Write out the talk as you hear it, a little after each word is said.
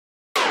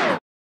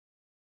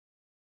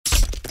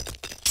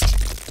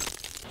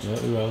Yeah,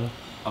 we rolling.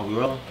 Are we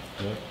rolling?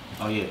 Yeah.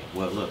 Oh yeah.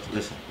 Well, look,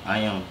 listen. I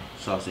am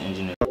Sauce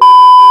Engineer,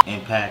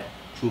 Impact,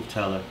 Truth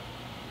Teller,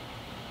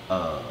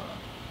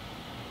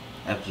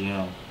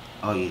 FGM.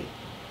 Oh yeah,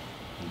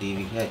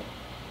 DVK.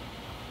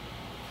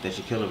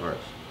 Dutchie Killa Visual,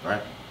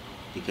 right?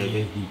 DKV.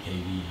 Yeah,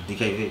 DKV.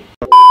 DKV.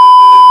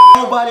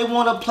 Nobody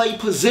wanna play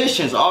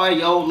positions. All right,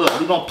 yo. Look,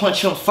 we gonna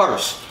punch him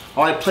first.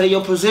 All right, play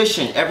your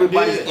position.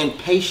 Everybody's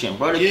impatient,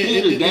 bro. The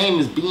key to the game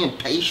is being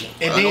patient.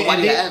 Bro.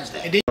 Nobody has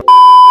that.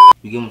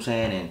 You get what I'm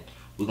saying? And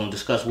we're gonna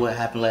discuss what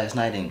happened last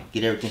night and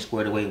get everything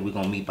squared away. We're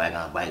gonna meet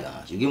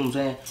bygones. You get what I'm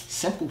saying?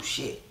 Simple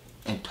shit.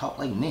 And talk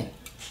like men.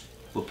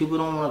 But people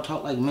don't wanna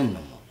talk like men no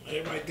more.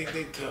 Everybody think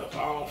they tough.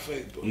 All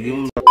Facebook. You get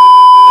what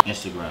I'm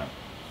saying? Instagram,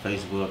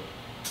 Facebook,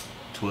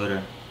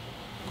 Twitter,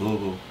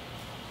 Google.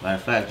 Matter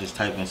of fact, just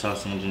type in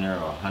Sauce Engineer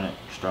or 100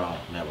 Strong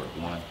Network.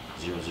 100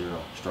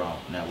 Strong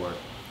Network.